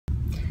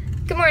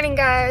Good morning,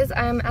 guys.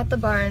 I'm at the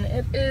barn.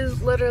 It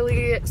is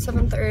literally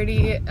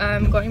 7:30.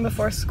 I'm going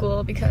before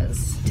school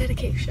because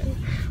dedication.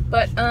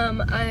 But I'm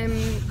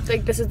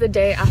like, this is the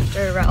day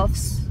after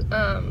Ralph's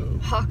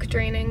Hock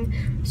draining,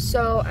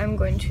 so I'm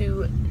going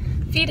to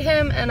feed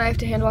him and I have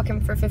to hand walk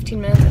him for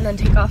 15 minutes and then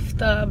take off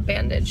the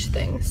bandage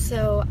thing.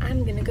 So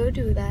I'm gonna go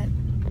do that.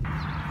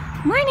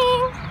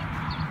 Morning!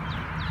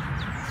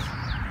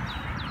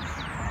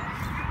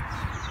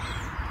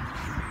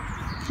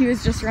 He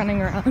was just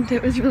running around.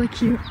 It was really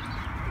cute.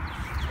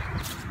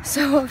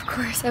 So of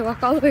course I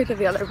walk all the way to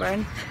the other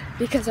barn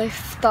because I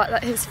thought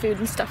that his food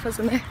and stuff was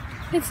in there.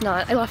 It's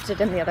not. I left it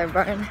in the other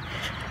barn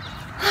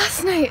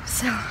last night,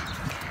 so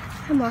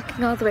I'm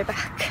walking all the way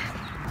back.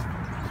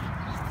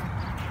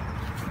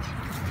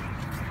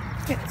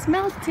 It's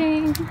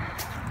melting.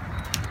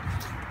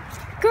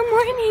 Good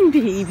morning,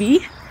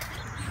 baby.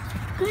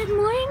 Good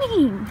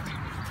morning.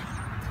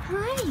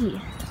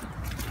 Hi.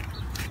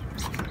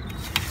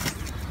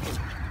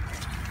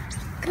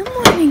 Good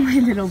morning, my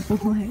little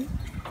boy.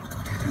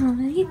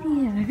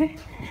 Hi there.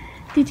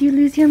 Did you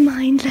lose your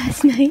mind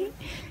last night?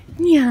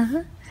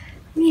 Yeah.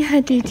 Yeah,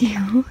 did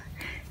you?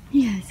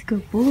 Yes,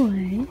 good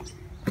boy.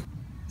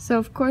 So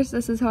of course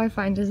this is how I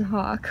find his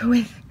Hock,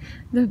 with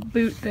the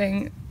boot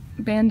thing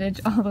bandage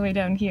all the way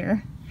down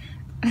here.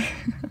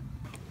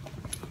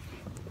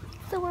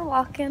 So we're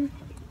walking.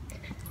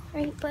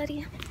 Right,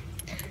 buddy?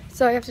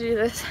 So I have to do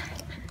this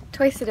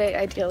twice a day,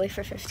 ideally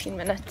for 15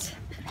 minutes.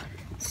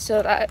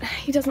 So that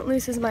he doesn't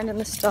lose his mind in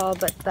the stall,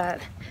 but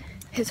that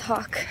his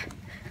Hock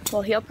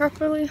will heal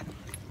properly.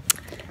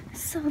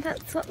 So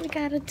that's what we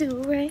gotta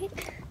do, right?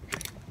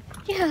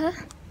 Yeah.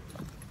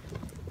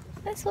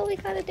 That's what we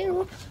gotta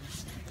do.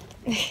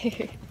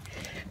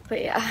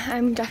 But yeah,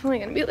 I'm definitely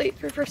gonna be late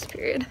for first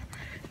period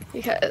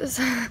because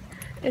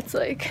it's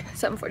like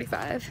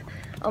 7:45,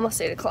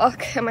 almost 8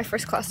 o'clock, and my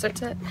first class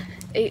starts at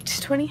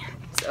 8:20.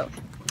 So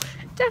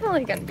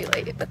definitely gonna be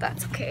late, but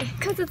that's okay,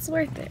 because it's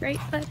worth it, right,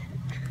 bud?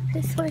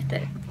 It's worth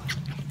it.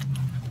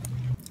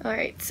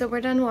 Alright, so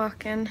we're done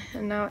walking,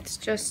 and now it's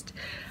just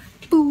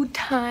food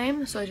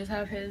time. So I just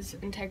have his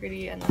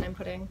integrity, and then I'm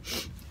putting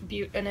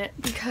Butte in it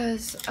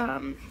because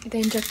they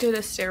injected a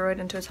steroid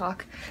into his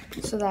Hock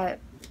so that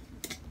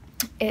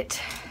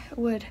it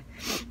would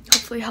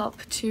hopefully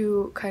help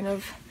to kind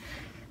of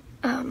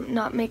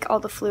not make all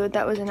the fluid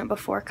that was in it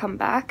before come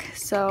back.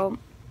 So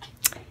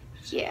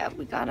yeah,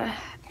 we gotta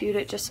Butte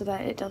it just so that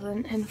it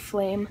doesn't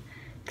inflame,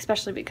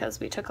 especially because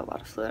we took a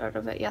lot of fluid out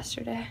of it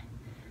yesterday.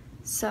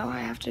 So I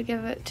have to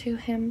give it to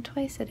him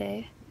twice a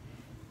day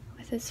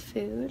with his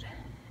food,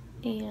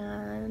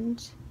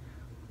 and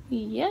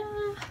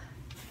yeah.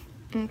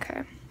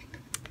 Okay.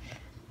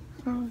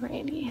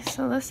 Alrighty,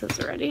 so this is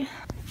ready.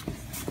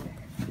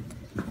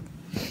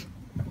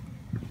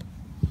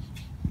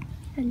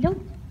 Hello?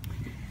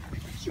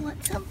 You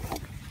want some?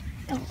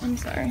 Oh, I'm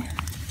sorry.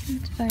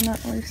 Did I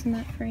not loosen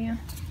that for you?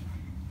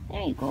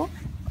 There you go.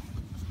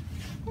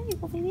 There you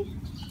go, baby.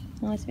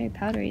 Oh, it's very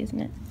powdery,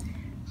 isn't it?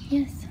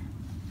 Yes.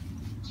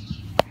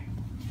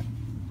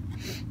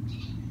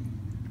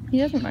 He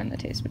doesn't mind the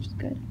taste, which is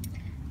good.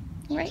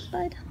 Right,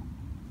 bud?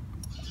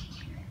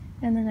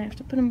 And then I have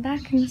to put him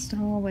back in the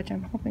stall, which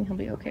I'm hoping he'll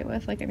be okay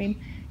with. Like, I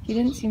mean, he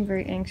didn't seem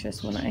very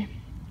anxious when I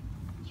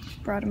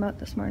brought him out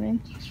this morning.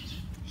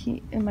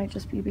 It might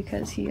just be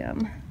because he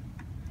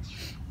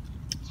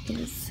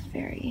is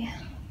very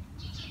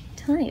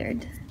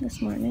tired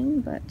this morning,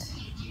 but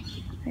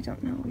I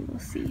don't know. We will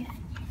see.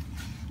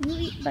 You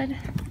eat, bud.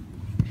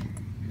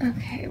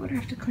 Okay, what do I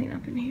have to clean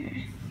up in here?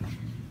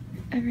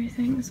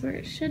 Everything's where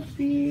it should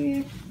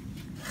be.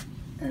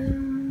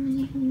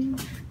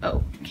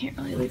 Oh, can't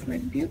really leave my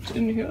Butte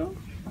in here.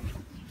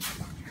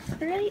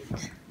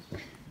 Right?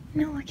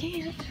 No, I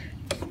can't.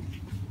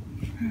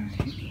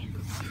 Okay.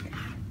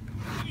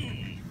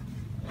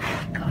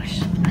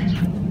 Gosh.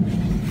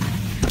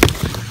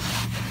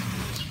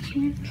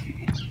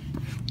 Okay.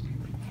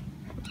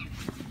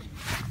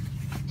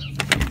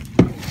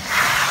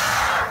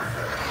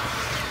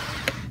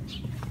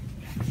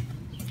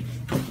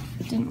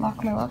 Didn't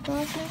lock my locker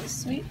last night.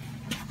 Sweet.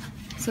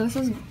 So this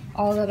is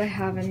all that I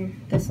have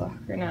in this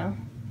locker now.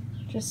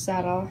 Just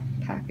saddle,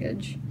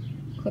 package,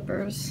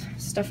 clippers,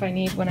 stuff I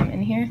need when I'm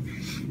in here.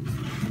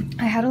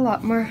 I had a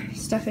lot more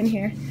stuff in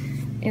here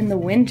in the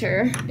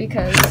winter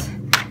because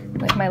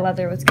like my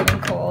leather was getting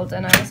cold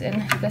and I was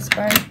in this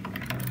barn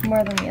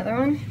more than the other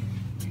one.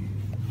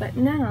 But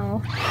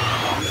now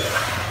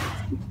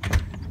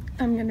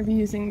I'm gonna be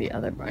using the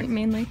other barn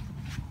mainly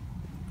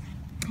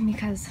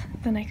because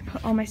then I can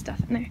put all my stuff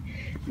in there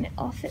and it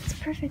all fits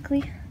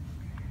perfectly.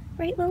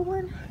 Right, little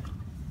one?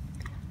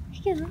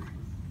 Yeah.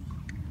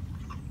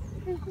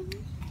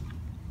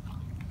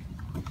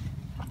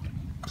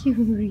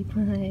 Cutie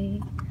pie.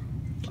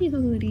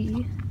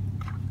 Cutie.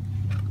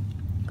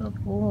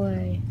 Good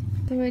boy.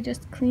 So I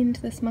just cleaned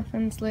this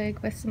muffin's leg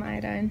with some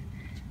iodine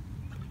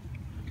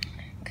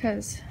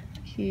because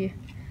he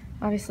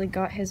obviously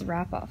got his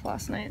wrap off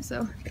last night,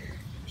 so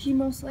he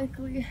most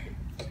likely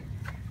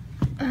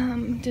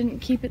didn't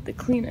keep it the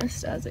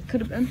cleanest as it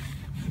could have been.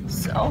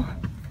 So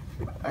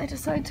I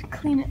decided to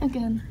clean it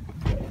again.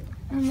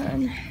 And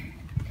then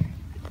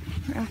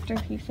after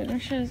he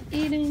finishes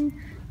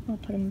eating, I'll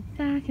put him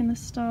back in the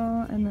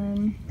stall, and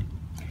then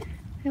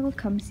I will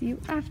come see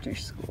you after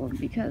school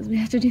because we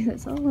have to do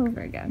this all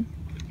over again.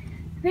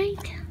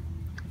 Right?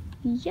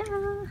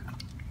 Yeah.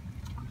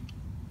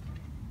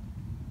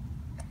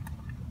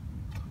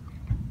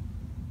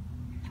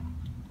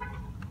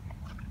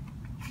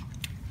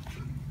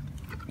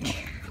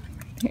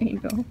 There you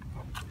go.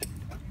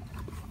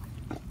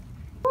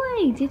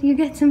 Boy, did you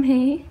get some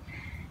hay?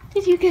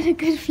 Did you get a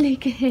good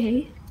flake of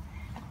hay?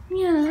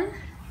 Yeah.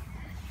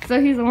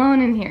 So he's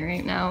alone in here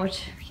right now,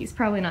 which he's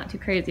probably not too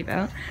crazy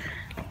about.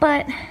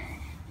 But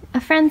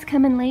a friend's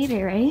coming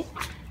later, right?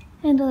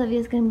 And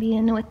Olivia's gonna be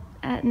in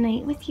at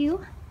night with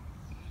you.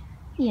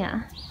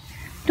 Yeah.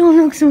 Don't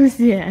look so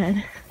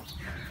sad.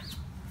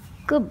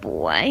 Good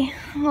boy.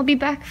 I'll be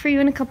back for you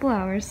in a couple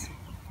hours.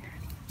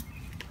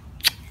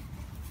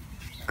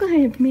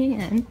 Good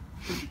man.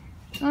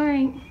 All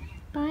right.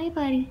 Bye,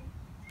 buddy.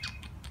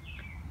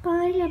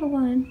 Bye, little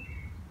one.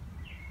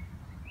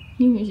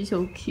 You're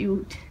so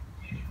cute.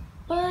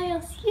 Bye,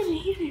 I'll see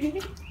you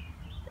later.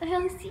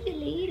 I'll see you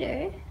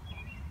later.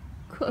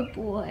 Good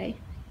boy.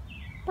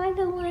 Bye,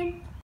 little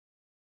one.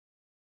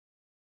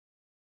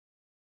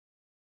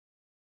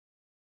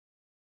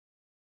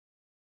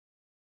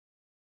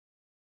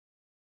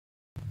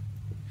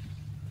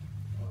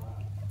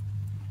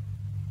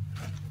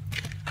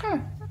 Huh.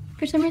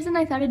 For some reason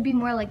I thought it'd be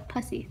more like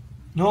pussy.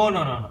 No.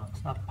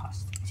 It's not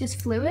pus. It's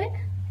just fluid?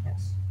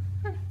 Yes.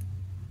 Huh.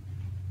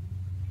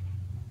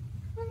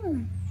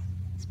 Hmm.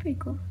 It's pretty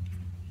cool.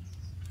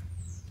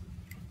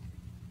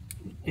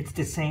 It's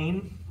the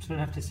same, so it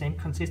have the same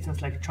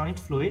consistency like joint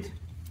fluid,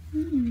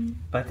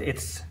 but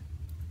it's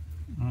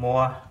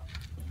more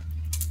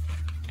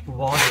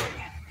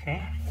watery,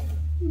 okay?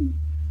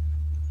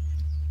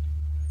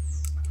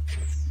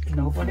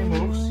 Nobody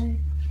moves.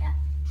 Yeah.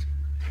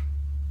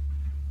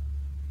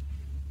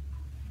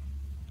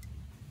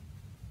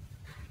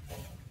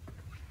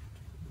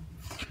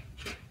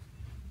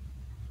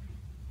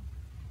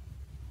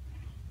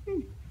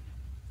 Hmm.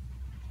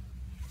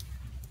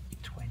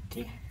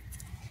 20.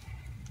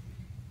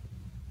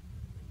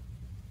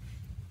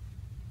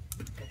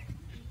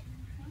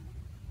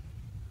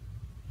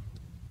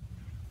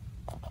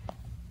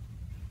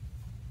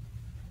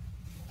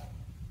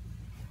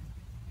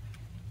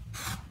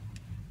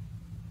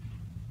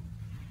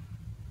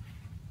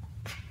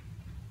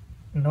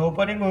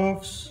 Nobody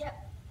moves.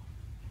 Yep.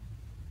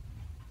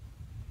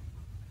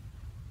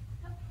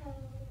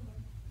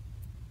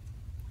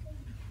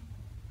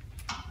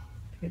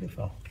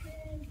 Beautiful.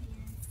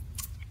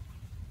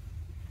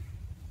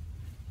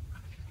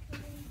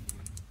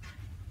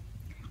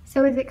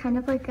 So is it kind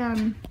of like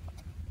a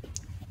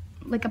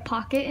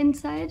pocket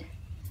inside?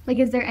 Like,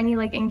 is there any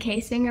like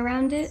encasing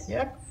around it?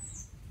 Yep.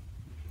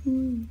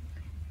 Hmm.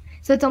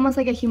 So it's almost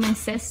like a human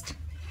cyst.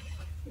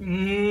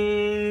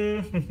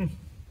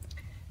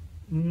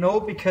 No,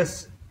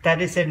 because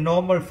that is a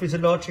normal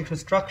physiological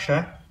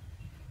structure.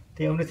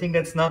 The only thing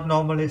that's not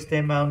normal is the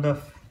amount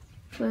of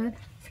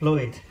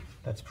fluid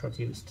that's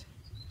produced.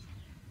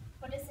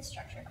 What is the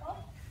structure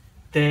called?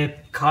 The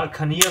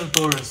calcaneal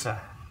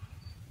bursa.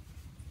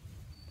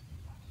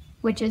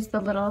 Which is the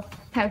little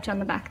pouch on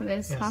the back of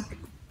his Hock.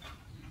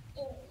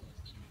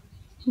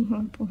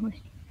 Oh boy.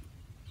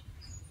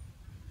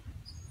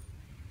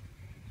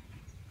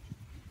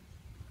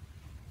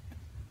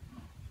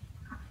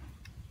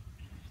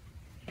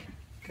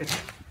 Good.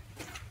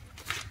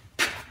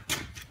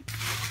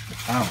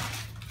 Ow.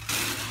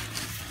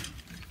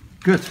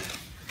 Good.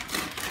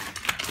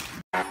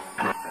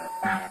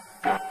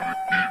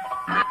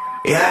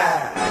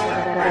 Yeah.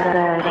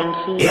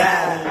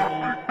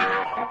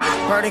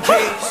 Burning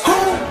keys. Who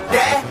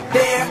that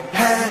there?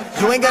 Huh?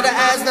 You ain't gotta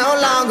ask no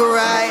longer,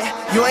 right?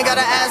 You ain't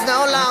gotta ask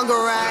no longer,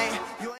 right?